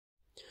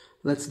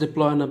Let's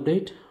deploy an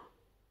update.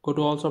 Go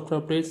to all software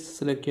updates,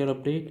 select your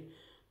update,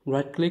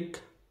 right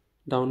click,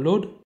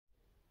 download.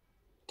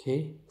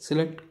 Okay,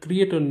 select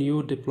create a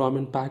new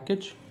deployment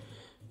package,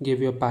 give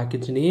your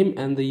package name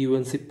and the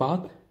UNC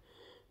path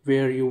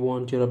where you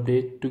want your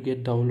update to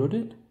get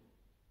downloaded.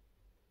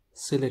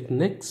 Select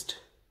next,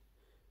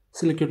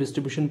 select your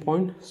distribution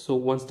point. So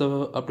once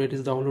the update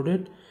is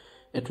downloaded,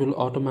 it will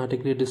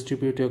automatically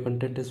distribute your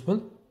content as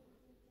well.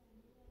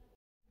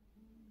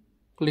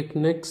 Click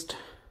next.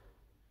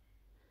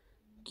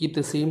 Keep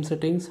the same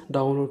settings,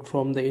 download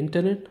from the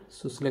internet.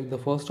 So select the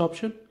first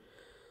option.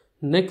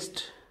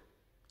 Next,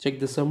 check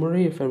the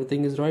summary. If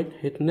everything is right,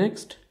 hit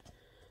next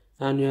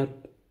and your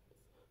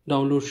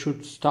download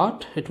should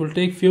start. It will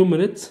take few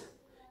minutes.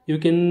 You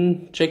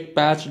can check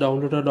patch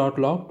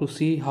downloader.log to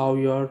see how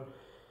your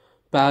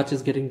patch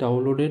is getting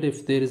downloaded,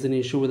 if there is an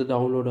issue with the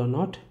download or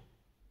not.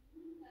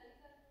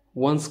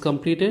 Once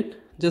completed,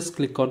 just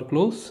click on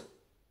close.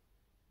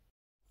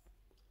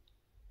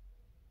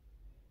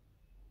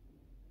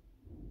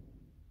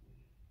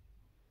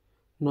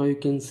 Now you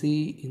can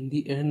see in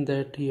the end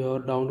that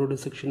your downloaded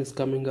section is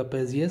coming up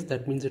as yes.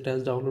 That means it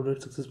has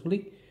downloaded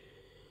successfully.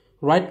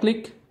 Right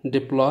click,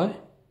 deploy.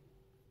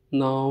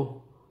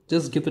 Now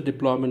just give the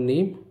deployment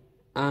name,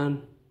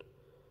 and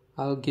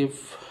I'll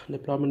give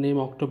deployment name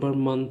October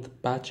month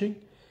patching.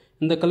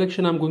 In the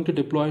collection, I'm going to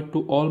deploy it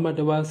to all my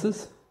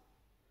devices.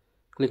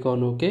 Click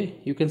on OK.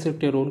 You can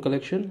select your own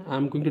collection.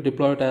 I'm going to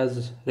deploy it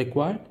as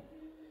required.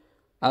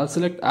 I'll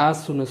select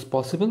as soon as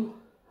possible.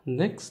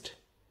 Next.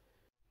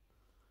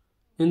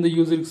 In the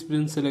user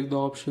experience, select the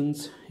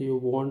options you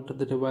want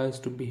the device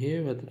to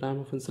behave at the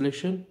time of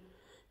installation.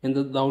 In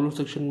the download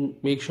section,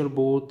 make sure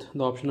both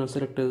the options are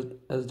selected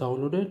as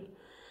downloaded.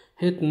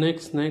 Hit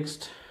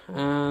next,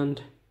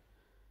 and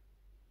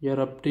your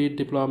update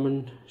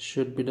deployment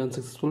should be done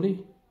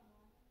successfully.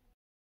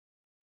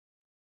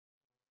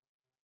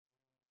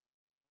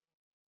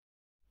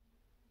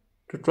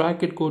 To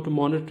track it, go to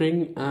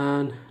monitoring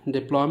and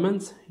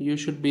deployments. You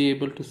should be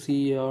able to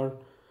see your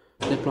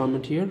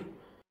deployment here.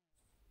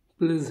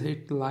 Please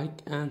hit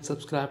like and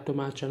subscribe to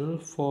my channel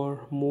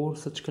for more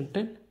such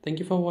content. Thank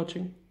you for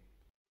watching.